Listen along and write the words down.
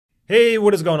Hey,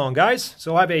 what is going on, guys?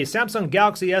 So I have a Samsung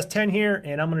Galaxy S10 here,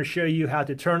 and I'm going to show you how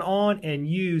to turn on and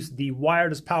use the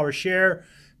wireless PowerShare,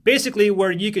 basically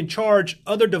where you can charge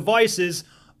other devices,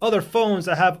 other phones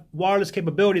that have wireless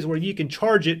capabilities where you can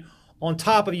charge it on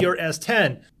top of your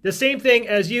S10. The same thing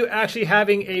as you actually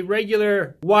having a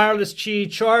regular wireless Qi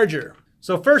charger.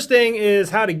 So first thing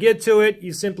is how to get to it.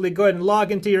 You simply go ahead and log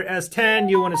into your S10.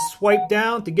 You want to swipe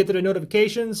down to get to the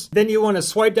notifications. Then you want to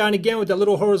swipe down again with the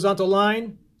little horizontal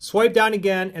line. Swipe down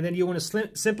again, and then you want to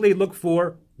simply look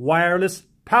for wireless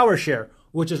PowerShare,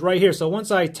 which is right here. So once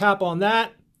I tap on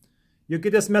that, you'll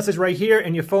get this message right here,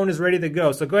 and your phone is ready to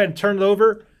go. So go ahead and turn it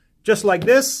over just like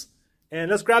this.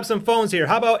 And let's grab some phones here.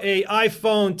 How about a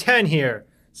iPhone 10 here?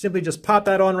 Simply just pop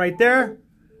that on right there.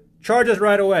 Charges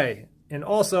right away. And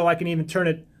also, I can even turn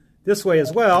it this way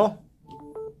as well.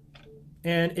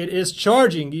 And it is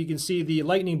charging. You can see the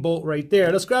lightning bolt right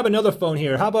there. Let's grab another phone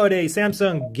here. How about a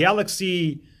Samsung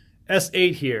Galaxy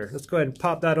S8 here? Let's go ahead and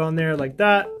pop that on there like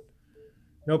that.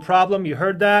 No problem. You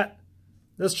heard that.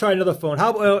 Let's try another phone.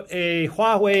 How about a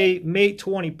Huawei Mate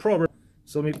 20 Pro?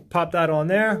 So let me pop that on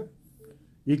there.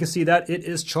 You can see that it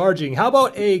is charging. How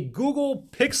about a Google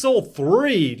Pixel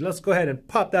 3? Let's go ahead and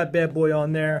pop that bad boy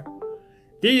on there.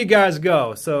 There you guys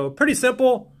go. So pretty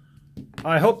simple.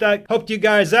 I hope that helped you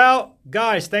guys out.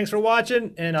 Guys, thanks for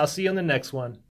watching, and I'll see you on the next one.